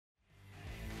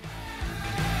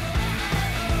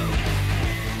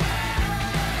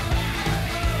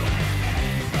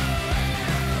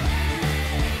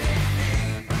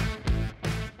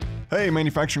Hey,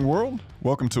 manufacturing world.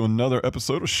 Welcome to another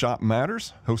episode of Shop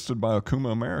Matters, hosted by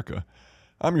Okuma America.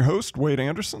 I'm your host, Wade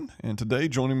Anderson, and today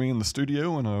joining me in the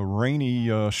studio in a rainy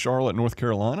Charlotte, North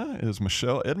Carolina is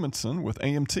Michelle Edmonson with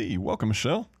AMT. Welcome,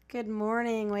 Michelle. Good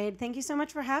morning, Wade. Thank you so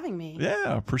much for having me.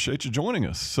 Yeah, appreciate you joining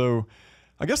us. So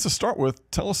I guess to start with,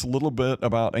 tell us a little bit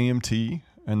about AMT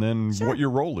and then what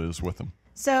your role is with them.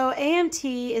 So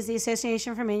AMT is the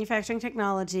Association for Manufacturing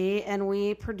Technology, and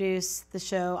we produce the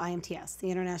show IMTS,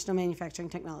 the International Manufacturing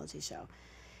Technology Show.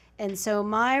 And so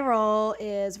my role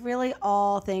is really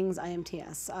all things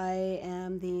IMTS. I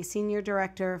am the Senior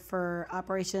Director for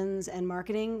Operations and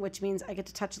Marketing, which means I get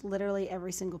to touch literally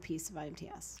every single piece of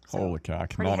IMTS. So holy cow, I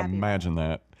cannot imagine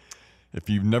that.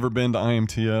 If you've never been to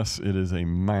IMTS, it is a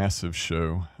massive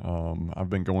show.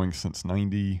 I've been going since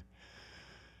 92,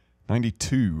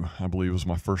 I believe, was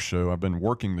my first show. I've been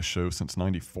working the show since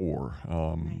 94,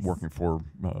 Nice. working for,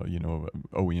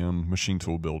 OEM machine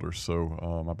tool builders.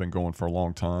 So I've been going for a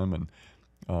long time. And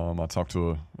I talked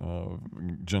to a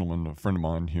gentleman, a friend of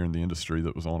mine here in the industry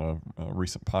that was on a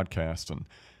recent podcast and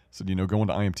said, going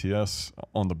to IMTS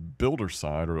on the builder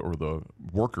side or the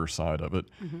worker side of it,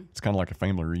 it's kind of like a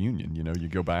family reunion. You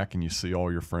go back and you see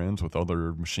all your friends with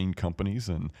other machine companies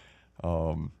and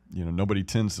nobody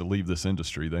tends to leave this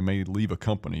industry. They may leave a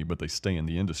company, but they stay in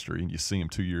the industry, and you see them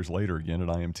 2 years later again at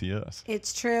IMTS.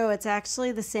 It's true. It's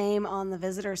actually the same on the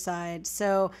visitor side.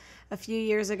 So a few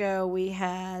years ago, we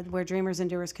had Where Dreamers and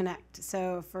Doers Connect.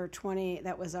 So for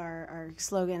that was our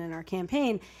slogan and our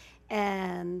campaign.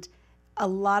 And a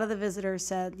lot of the visitors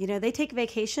said, they take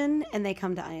vacation and they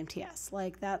come to IMTS.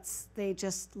 They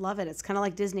just love it. It's kind of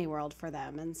like Disney World for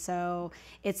them. And so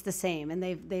it's the same.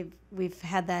 And we've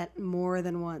had that more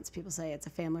than once. People say it's a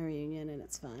family reunion and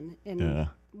it's fun. And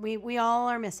we all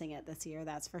are missing it this year,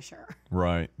 that's for sure.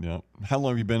 Right. Yeah. How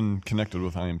long have you been connected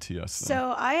with IMTS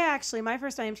then? So my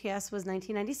first IMTS was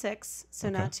 1996, so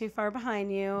not too far behind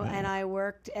you. Yeah. And I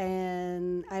worked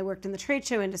in the trade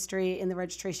show industry in the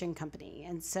registration company.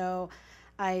 And so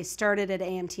I started at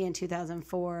AMT in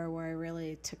 2004, where I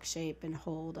really took shape and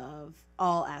hold of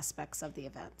all aspects of the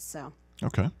event. So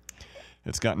okay,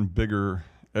 it's gotten bigger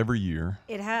every year.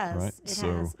 It has. Right? It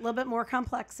has a little bit more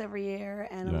complex every year,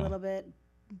 and a little bit.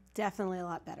 Definitely a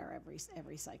lot better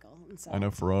every cycle. And so, I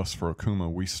know for us, for Okuma,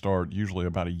 we start usually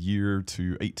about a year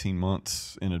to 18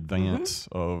 months in advance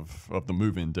of the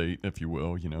move-in date, if you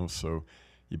will. So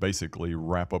you basically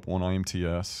wrap up one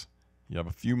IMTS. You have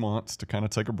a few months to kind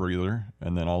of take a breather,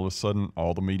 and then all of a sudden,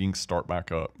 all the meetings start back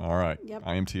up. All right,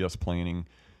 IMTS planning.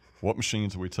 What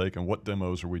machines are we taking? What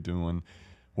demos are we doing?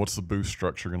 What's the booth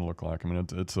structure going to look like? I mean,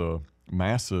 it's a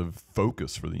massive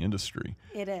focus for the industry.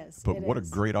 It is. But what a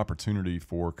great opportunity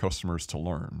for customers to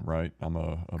learn, right? I'm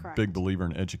a big believer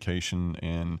in education,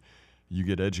 and you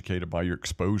get educated by your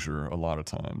exposure a lot of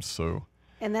times. So.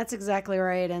 And that's exactly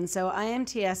right. And so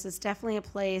IMTS is definitely a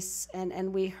place,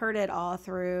 and we heard it all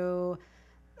through,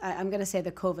 I'm going to say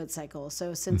the COVID cycle.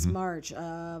 So since March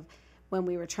of when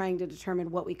we were trying to determine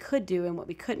what we could do and what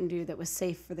we couldn't do that was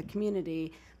safe for the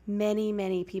community, many,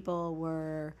 many people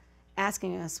were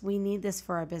asking us, we need this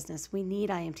for our business. We need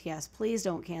IMTS. Please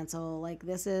don't cancel.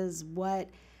 This is what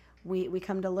we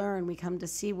come to learn. We come to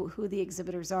see who the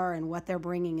exhibitors are and what they're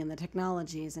bringing and the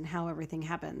technologies and how everything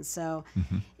happens. So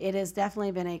it has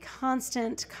definitely been a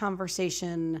constant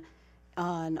conversation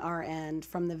on our end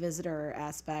from the visitor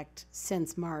aspect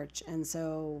since March. And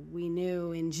so we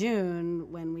knew in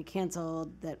June when we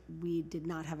canceled that we did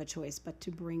not have a choice but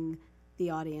to bring the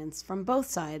audience from both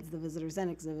sides, the visitors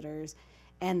and exhibitors,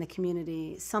 and the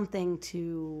community, something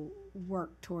to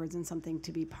work towards and something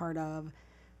to be part of.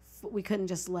 We couldn't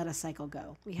just let a cycle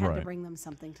go. We had to bring them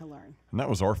something to learn. And that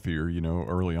was our fear,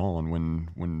 early on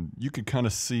when you could kind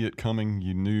of see it coming.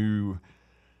 You knew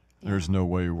there's no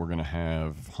way we're going to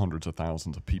have hundreds of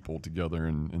thousands of people together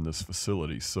in this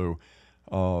facility. So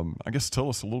I guess tell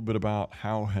us a little bit about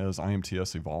how has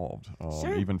IMTS evolved,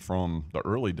 even from the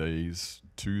early days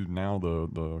to now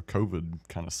the COVID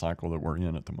kind of cycle that we're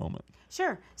in at the moment.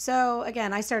 Sure. So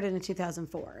again, I started in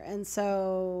 2004, and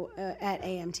so at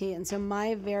AMT, and so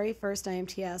my very first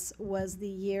IMTS was the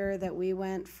year that we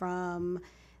went from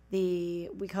we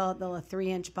call it the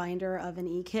 3-inch binder of an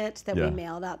e-kit that we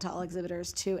mailed out to all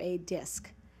exhibitors to a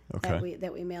disc that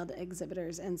we mailed to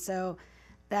exhibitors, and so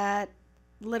that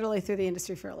literally threw the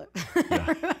industry for a loop.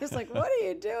 I was like, what are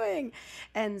you doing?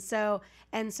 And so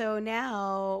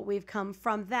now we've come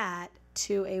from that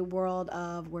to a world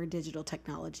of where digital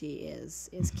technology is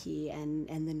key and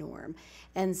the norm.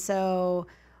 And so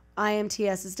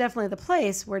IMTS is definitely the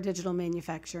place where digital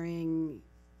manufacturing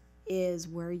is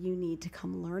where you need to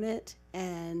come learn it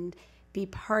and be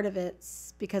part of it,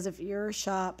 because if your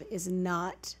shop is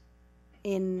not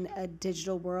in a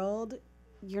digital world,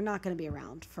 you're not going to be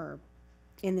around for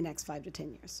in the next 5 to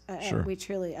 10 years. Sure.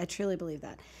 I truly believe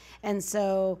that. And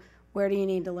so where do you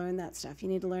need to learn that stuff? You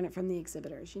need to learn it from the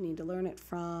exhibitors. You need to learn it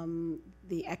from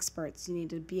the experts. You need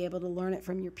to be able to learn it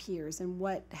from your peers and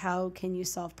how can you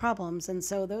solve problems. And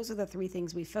so those are the 3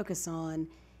 things we focus on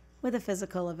with a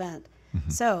physical event.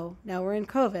 So now we're in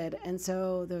COVID, and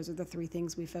so those are the 3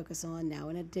 things we focus on now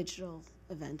in a digital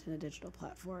event and a digital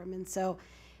platform. And so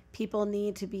people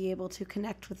need to be able to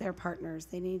connect with their partners.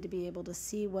 They need to be able to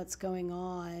see what's going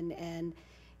on. And,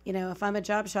 you know, if I'm a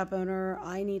job shop owner,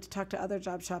 I need to talk to other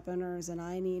job shop owners, and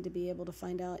I need to be able to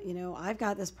find out, you know, I've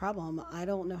got this problem. I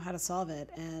don't know how to solve it.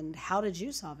 And how did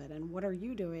you solve it? And what are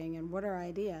you doing? And what are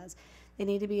ideas? They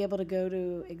need to be able to go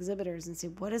to exhibitors and say,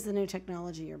 what is the new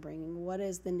technology you're bringing? What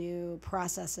is the new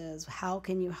processes? How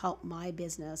can you help my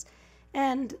business?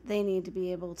 And they need to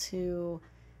be able to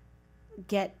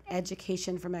get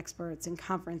education from experts and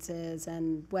conferences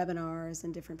and webinars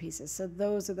and different pieces. So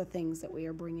those are the things that we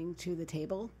are bringing to the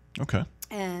table. Okay.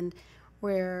 And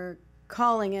we're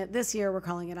calling it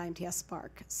IMTS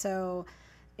Spark. So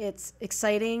it's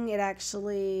exciting. It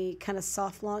actually kind of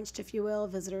soft launched, if you will.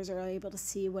 Visitors are able to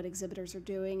see what exhibitors are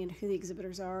doing and who the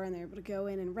exhibitors are, and they're able to go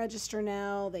in and register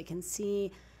now. They can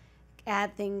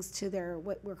add things to their,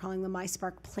 what we're calling the My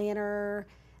Spark Planner,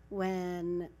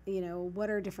 when, you know, what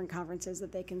are different conferences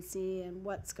that they can see and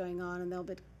what's going on, and they'll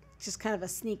be just kind of a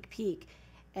sneak peek.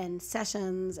 And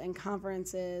sessions and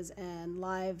conferences and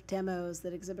live demos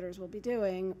that exhibitors will be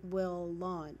doing will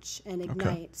launch and ignite.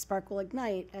 Okay. Spark will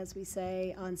ignite, as we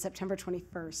say, on September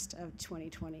 21st of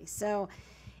 2020. So,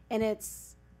 and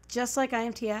it's just like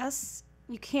IMTS,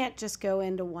 you can't just go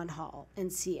into one hall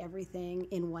and see everything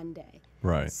in one day.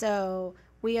 Right. So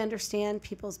we understand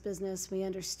people's business. We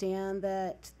understand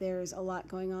that there's a lot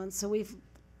going on. So we've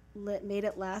made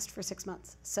it last for 6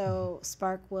 months. So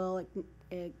Spark will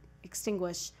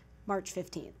extinguish March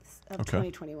 15th of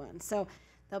 2021. So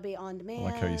they'll be on demand.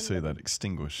 I like how you say that,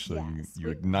 extinguish. So yes, you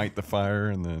ignite the fire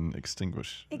and then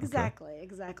extinguish.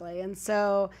 Exactly. And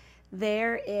so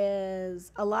there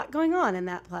is a lot going on in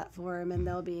that platform, and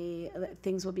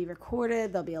things will be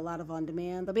recorded. There'll be a lot of on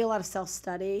demand. There'll be a lot of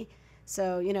self-study.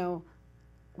 So, you know,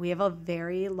 we have a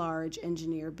very large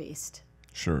engineer based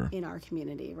in our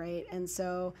community, right? And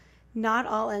so not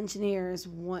all engineers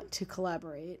want to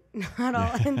collaborate. Not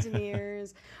all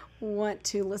engineers want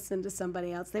to listen to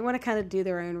somebody else. They want to kind of do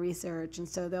their own research. And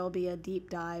so there'll be a deep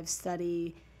dive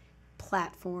study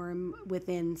platform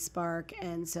within Spark.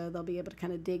 And so they'll be able to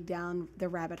kind of dig down the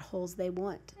rabbit holes they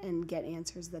want and get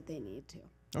answers that they need to.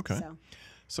 Okay.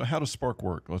 So how does Spark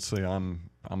work? Let's say I'm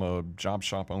a job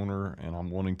shop owner and I'm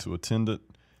wanting to attend it.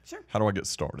 Sure. How do I get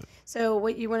started? So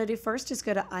what you want to do first is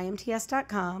go to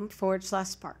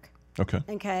imts.com/Spark.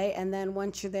 Okay. And then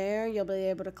once you're there, you'll be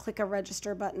able to click a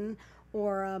register button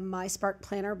or a My Spark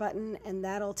Planner button, and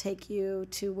that'll take you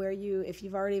to where if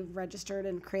you've already registered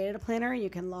and created a planner, you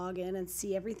can log in and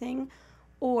see everything,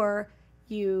 or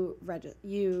you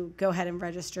go ahead and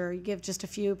register. You give just a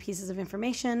few pieces of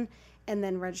information and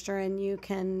then register, and you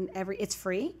can it's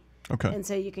free. Okay. And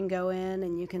so you can go in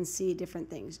and you can see different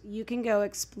things. You can go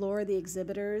explore the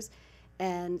exhibitors.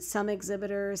 And some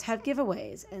exhibitors have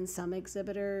giveaways, and some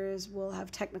exhibitors will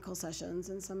have technical sessions,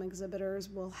 and some exhibitors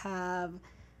will have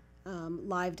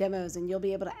live demos, and you'll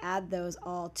be able to add those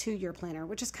all to your planner,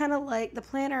 which is kind of like the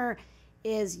planner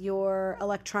is your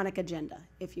electronic agenda,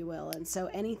 if you will. And so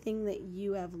anything that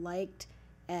you have liked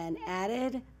and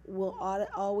added will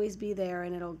always be there,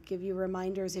 and it'll give you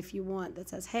reminders if you want that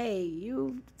says, hey,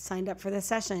 you signed up for this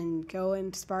session, go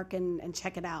and Spark and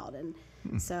check it out. And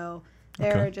so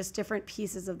there are just different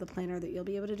pieces of the planner that you'll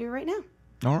be able to do right now.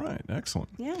 All right. Excellent.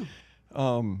 Yeah.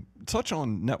 Touch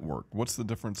on network. What's the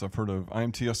difference? I've heard of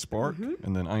IMTS Spark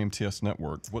and then IMTS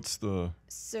Network. What's the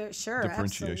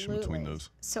differentiation between those?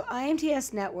 So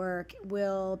IMTS Network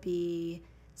will be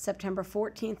September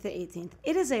 14th to 18th.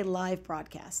 It is a live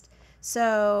broadcast.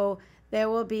 So there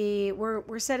will be,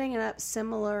 we're setting it up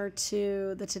similar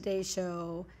to the Today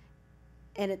Show.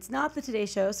 And it's not the Today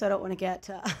Show, so I don't want to get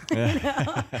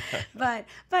but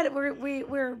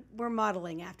we're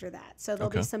modeling after that. So there'll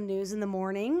be some news in the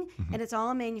morning, and it's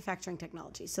all manufacturing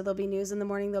technology. So there'll be news in the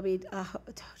morning. There'll be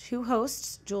 2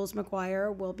 hosts. Jules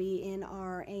McGuire will be in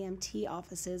our AMT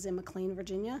offices in McLean,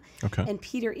 Virginia, and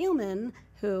Peter Eelman,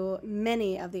 who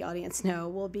many of the audience know,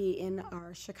 will be in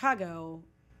Chicago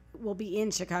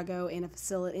in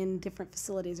different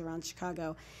facilities around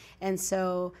Chicago, and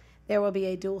so there will be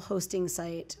a dual hosting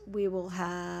site. We will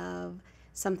have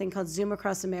something called Zoom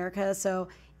Across America. So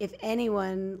if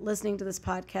anyone listening to this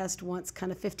podcast wants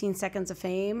kind of 15 seconds of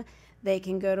fame, they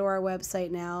can go to our website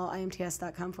now,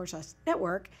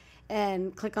 imts.com/network,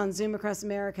 and click on Zoom Across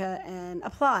America and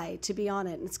apply to be on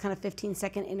it. And it's kind of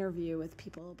 15-second interview with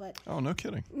people. But oh, no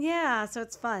kidding. Yeah, so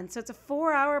it's fun. So it's a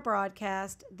 4-hour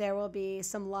broadcast. There will be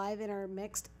some live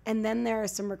intermixed, and then there are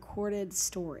some recorded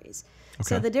stories.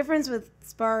 Okay. So the difference with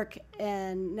Spark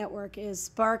and Network is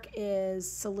Spark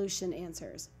is solution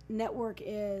answers. Network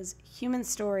is human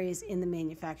stories in the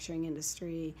manufacturing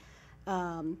industry.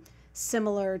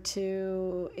 Similar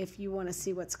to if you want to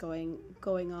see what's going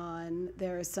on,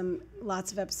 there's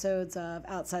lots of episodes of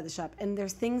Outside the Shop, and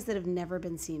there's things that have never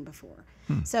been seen before.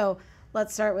 So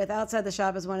let's start with Outside the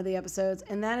Shop as one of the episodes,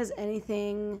 and that is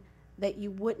anything that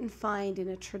you wouldn't find in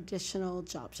a traditional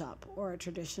job shop or a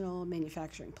traditional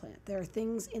manufacturing plant. There are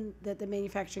things that the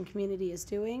manufacturing community is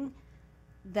doing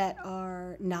that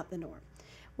are not the norm.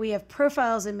 We have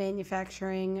Profiles in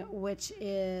Manufacturing, which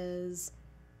is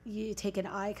you take an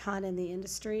icon in the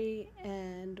industry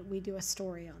and we do a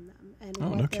story on them and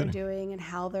what they're doing and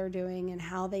how they're doing and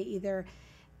how they either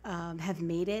have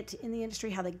made it in the industry,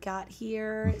 how they got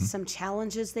here, some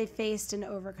challenges they faced and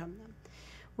overcome them.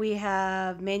 We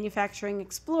have Manufacturing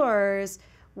Explorers,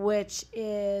 which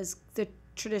is the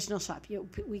traditional shop.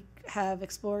 We have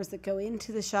explorers that go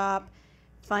into the shop,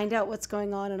 find out what's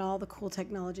going on and all the cool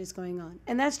technologies going on.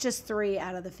 And that's just 3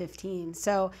 out of the 15.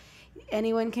 So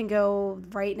anyone can go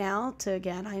right now to,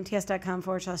 again,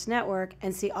 imts.com/network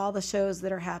and see all the shows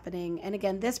that are happening. And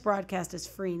again, this broadcast is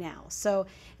free now. So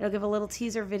it'll give a little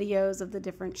teaser videos of the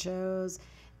different shows.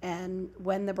 And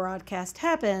when the broadcast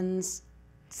happens,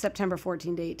 September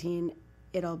 14 to 18,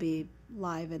 it'll be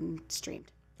live and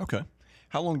streamed. Okay.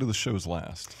 How long do the shows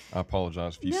last? I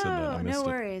apologize if you said that. I missed No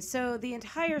worries. So the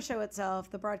entire show itself,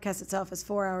 the broadcast itself, is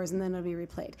 4 hours, and then it'll be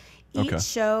replayed. Okay. Each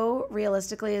show,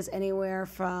 realistically, is anywhere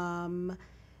from,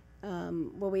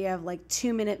 we have like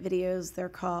 2-minute videos. They're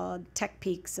called Tech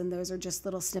Peaks, and those are just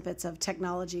little snippets of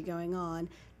technology going on,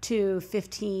 to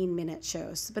 15-minute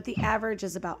shows. But the average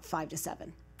is about 5 to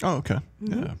 7. Oh, okay.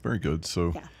 Yeah, very good.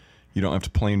 So you don't have to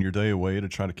plan your day away to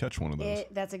try to catch one of those.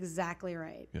 That's exactly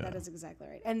right. Yeah. That is exactly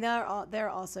right. And they'll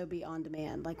also be on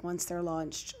demand. Like once they're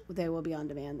launched, they will be on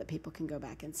demand that people can go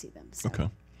back and see them. So. Okay.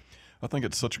 I think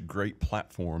it's such a great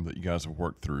platform that you guys have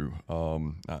worked through.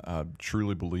 I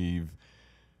truly believe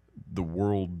the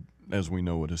world as we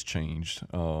know it has changed.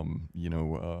 The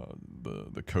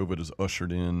COVID has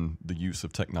ushered in the use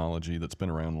of technology that's been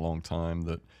around a long time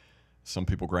that some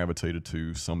people gravitated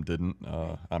to, some didn't.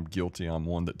 I'm guilty. I'm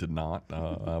one that did not.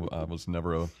 I was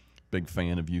never a big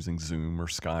fan of using Zoom or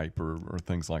Skype or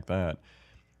things like that.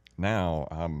 Now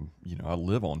I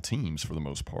live on Teams for the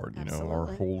most part. Absolutely. Our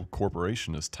whole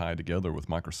corporation is tied together with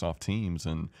Microsoft Teams,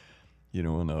 and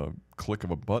in a click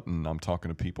of a button, I'm talking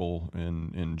to people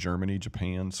in Germany,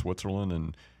 Japan, Switzerland,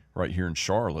 and right here in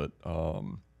Charlotte.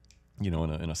 In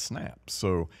a snap.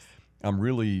 So I'm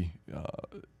really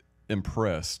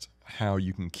impressed how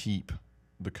you can keep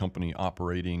the company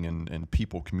operating and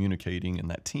people communicating in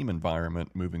that team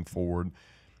environment moving forward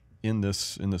in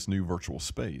this new virtual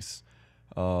space.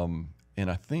 And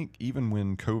I think even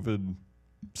when COVID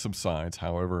subsides,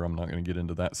 however, I'm not going to get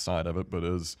into that side of it, but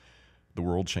as the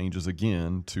world changes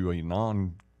again to a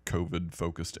non-COVID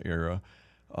focused era,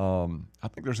 I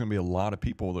think there's going to be a lot of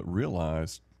people that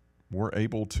realize we're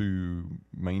able to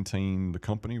maintain the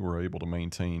company, we're able to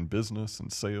maintain business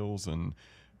and sales and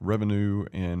revenue,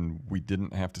 and we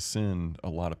didn't have to send a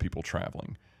lot of people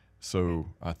traveling.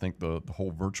 So I think the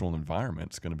whole virtual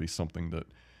environment is going to be something that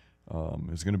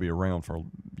is going to be around for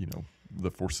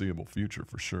the foreseeable future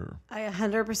for sure. I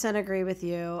 100% agree with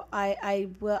you. I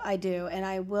do, and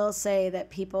I will say that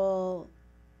people,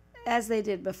 as they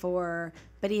did before,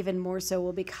 but even more so,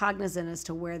 will be cognizant as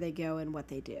to where they go and what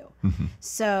they do. Mm-hmm.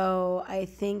 So I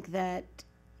think that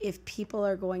if people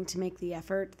are going to make the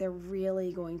effort, they're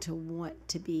really going to want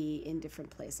to be in different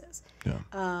places.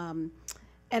 Yeah.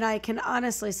 And I can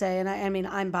honestly say, and I mean,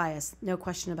 I'm biased, no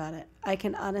question about it. I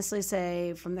can honestly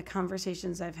say from the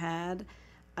conversations I've had,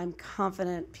 I'm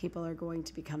confident people are going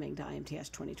to be coming to IMTS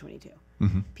 2022.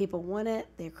 Mm-hmm. People want it,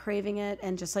 they're craving it,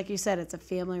 and just like you said, it's a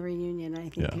family reunion. I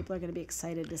think people are going to be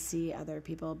excited to see other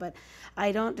people. But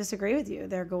I don't disagree with you.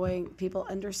 People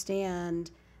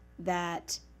understand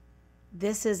that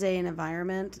this is an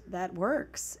environment that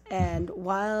works, and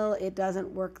while it doesn't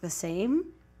work the same,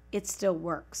 it still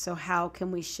works. So how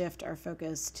can we shift our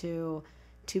focus to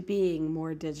being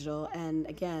more digital? And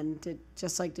again,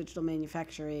 just like digital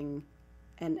manufacturing,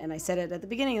 and I said it at the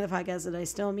beginning of the podcast, and I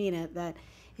still mean it, that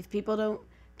if people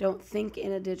don't think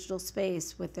in a digital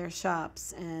space with their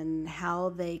shops and how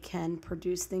they can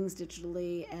produce things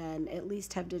digitally and at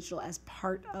least have digital as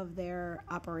part of their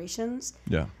operations,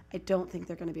 I don't think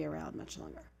they're going to be around much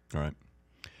longer. All right.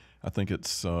 I think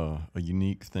it's a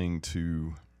unique thing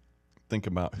to think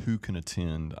about who can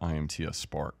attend IMTS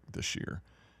Spark this year.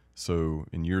 So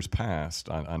in years past,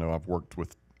 I know I've worked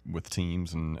with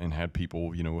teams and had people,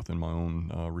 within my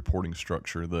own reporting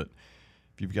structure that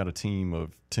if you've got a team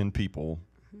of 10 people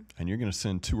and you're going to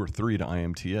send 2 or 3 to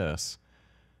IMTS,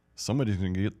 somebody's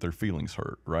going to get their feelings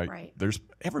hurt, right?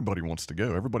 Everybody wants to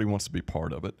go. Everybody wants to be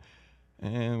part of it.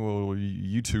 And, well,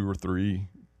 you 2 or 3,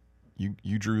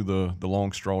 you drew the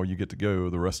long straw, you get to go.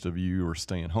 The rest of you are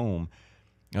staying home.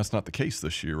 That's not the case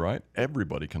this year, right?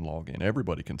 Everybody can log in.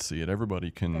 Everybody can see it.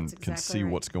 Everybody can see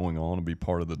what's going on and be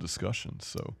part of the discussion.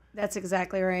 So that's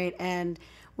exactly right. And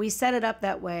we set it up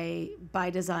that way by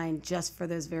design just for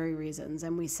those very reasons.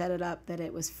 And we set it up that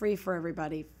it was free for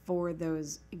everybody for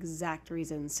those exact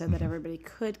reasons so that everybody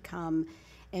could come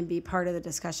and be part of the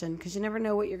discussion, because you never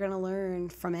know what you're going to learn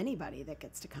from anybody that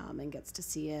gets to come and gets to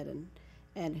see it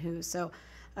and who. So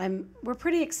we're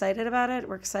pretty excited about it.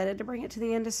 We're excited to bring it to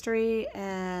the industry,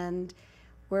 and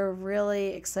we're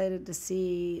really excited to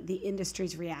see the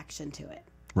industry's reaction to it.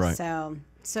 Right.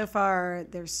 So far,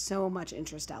 there's so much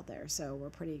interest out there, so we're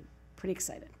pretty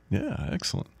excited. Yeah,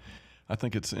 excellent. I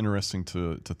think it's interesting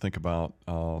to think about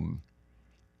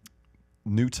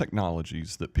new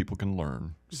technologies that people can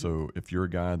learn. Mm-hmm. So if you're a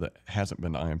guy that hasn't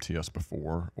been to IMTS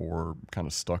before or kind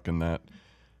of stuck in that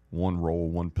one role,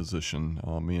 one position.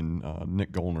 Me and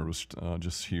Nick Gollner was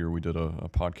just here. We did a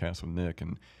podcast with Nick,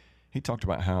 and he talked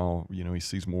about how, he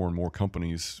sees more and more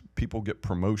companies, people get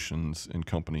promotions in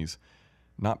companies,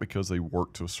 not because they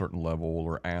work to a certain level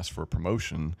or ask for a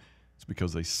promotion. It's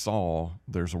because they saw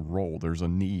there's a role, there's a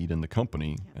need in the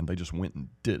company, and they just went and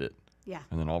did it. Yeah.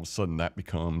 And then all of a sudden that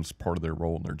becomes part of their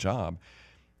role and their job.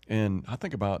 And I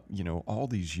think about, all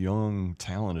these young,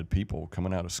 talented people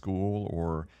coming out of school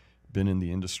or been in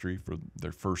the industry for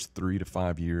their first 3 to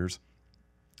 5 years.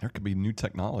 There could be new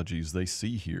technologies they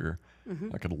see here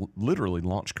that could literally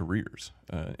launch careers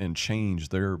and change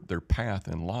their path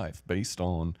in life based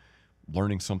on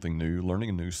learning something new, learning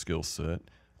a new skill set,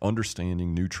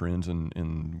 understanding new trends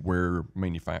in where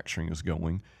manufacturing is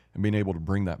going, and being able to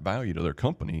bring that value to their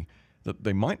company that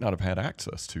they might not have had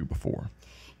access to before.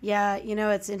 Yeah,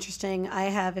 it's interesting. I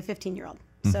have a 15-year-old.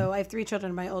 So I have 3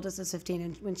 children. My oldest is 15.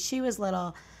 And when she was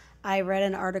little, I read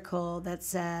an article that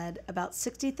said about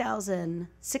 60,000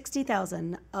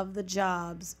 of the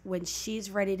jobs when she's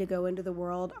ready to go into the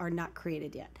world are not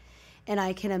created yet. And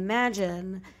I can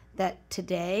imagine that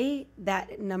today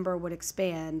that number would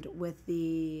expand with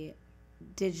the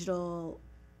digital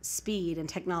speed and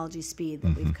technology speed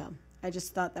that we've come. I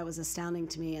just thought that was astounding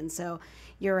to me. And so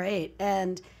you're right.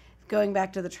 And going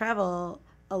back to the travel,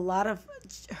 a lot of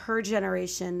her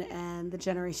generation and the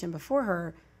generation before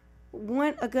her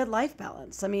want a good life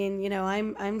balance. I mean,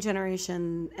 I'm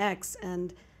Generation X,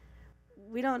 and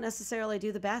we don't necessarily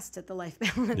do the best at the life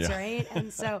balance, right?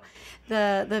 And so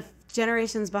the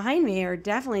generations behind me are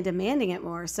definitely demanding it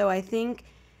more. So I think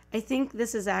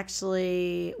this is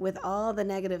actually, with all the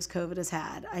negatives COVID has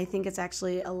had, I think it's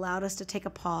actually allowed us to take a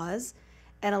pause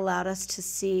and allowed us to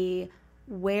see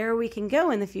where we can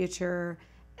go in the future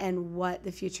and what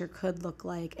the future could look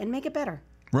like and make it better.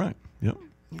 Right. Yep.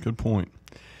 Yeah. Good point.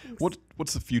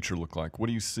 What's the future look like? What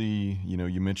do you see?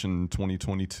 You mentioned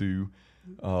 2022.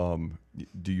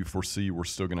 Do you foresee we're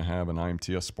still going to have an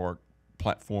IMTS Spark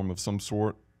platform of some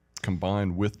sort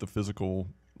combined with the physical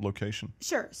location?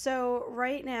 Sure. So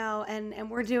right now, and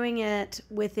we're doing it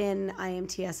within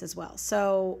IMTS as well.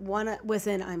 So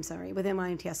within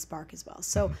IMTS Spark as well.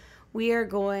 So we are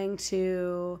going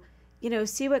to,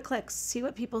 see what clicks, see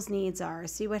what people's needs are,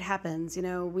 see what happens.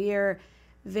 We are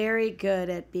very good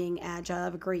at being agile. I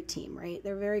have a great team, right?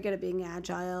 They're very good at being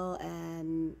agile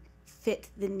and fit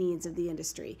the needs of the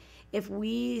industry. If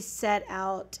we set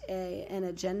out an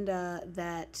agenda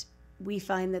that we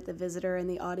find that the visitor and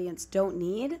the audience don't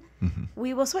need,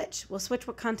 we will switch. We'll switch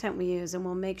what content we use, and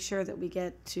we'll make sure that we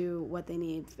get to what they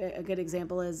need. A good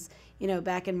example is,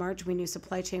 back in March, we knew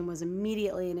supply chain was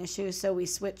immediately an issue, so we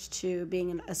switched to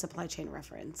being a supply chain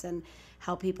reference and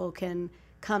how people can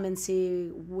come and see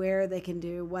where they can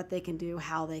do, what they can do,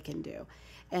 how they can do,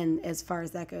 and as far as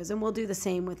that goes. And we'll do the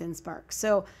same within Spark.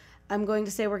 So I'm going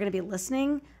to say we're going to be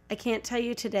listening. I can't tell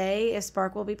you today if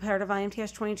Spark will be part of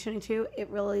IMTS 2022. It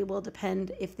really will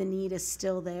depend if the need is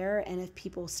still there and if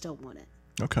people still want it.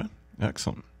 Okay,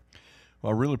 excellent.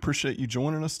 Well, I really appreciate you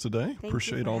joining us today.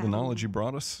 Appreciate all the knowledge you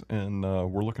brought us, and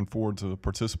we're looking forward to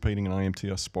participating in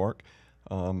IMTS Spark.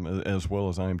 as well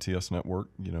as IMTS Network.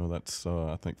 You know, that's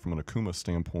I think from an Okuma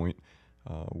standpoint,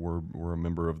 we're a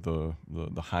member of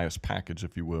the highest package,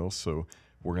 if you will. So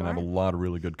we're going to have a lot of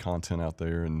really good content out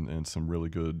there and some really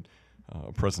good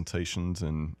presentations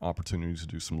and opportunities to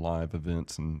do some live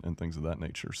events and things of that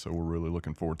nature. So we're really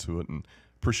looking forward to it and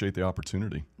appreciate the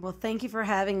opportunity. Well, thank you for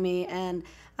having me. And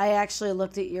I actually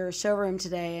looked at your showroom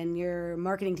today, and your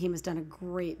marketing team has done a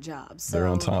great job. So they're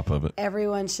on top of it.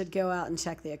 Everyone should go out and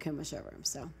check the Okuma showroom.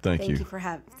 So thank you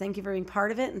thank you for being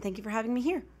part of it, and thank you for having me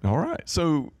here. All right.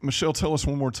 So Michelle, tell us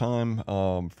one more time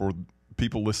for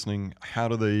people listening, how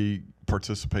do they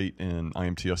participate in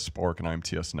IMTS Spark and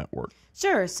IMTS Network?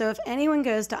 Sure. So if anyone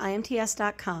goes to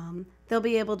imts.com, they'll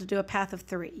be able to do a path of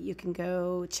 3. You can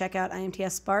go check out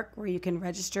IMTS Spark, where you can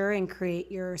register and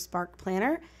create your Spark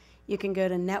planner. You can go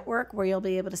to Network, where you'll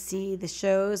be able to see the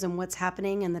shows and what's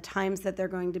happening and the times that they're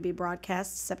going to be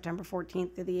broadcast, September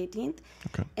 14th through the 18th.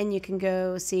 Okay. And you can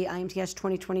go see IMTS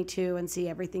 2022 and see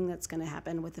everything that's going to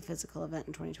happen with the physical event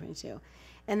in 2022.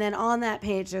 And then on that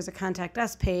page, there's a Contact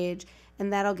Us page,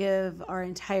 and that'll give our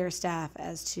entire staff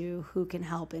as to who can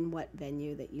help in what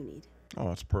venue that you need. Oh,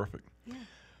 that's perfect. Yeah.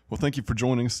 Well, thank you for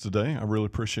joining us today. I really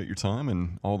appreciate your time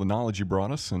and all the knowledge you brought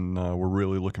us, and we're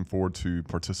really looking forward to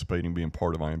participating, being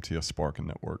part of IMTS Spark and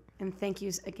Network. And thank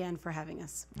you again for having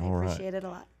us. I all appreciate it a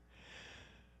lot.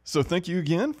 So thank you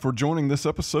again for joining this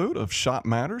episode of Shop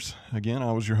Matters. Again,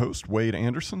 I was your host, Wade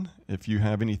Anderson. If you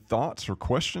have any thoughts or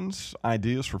questions,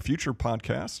 ideas for future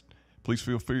podcasts, please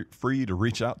feel free to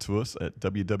reach out to us at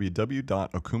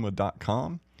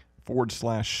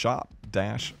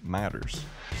www.okuma.com/shop-matters.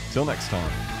 Till next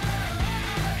time.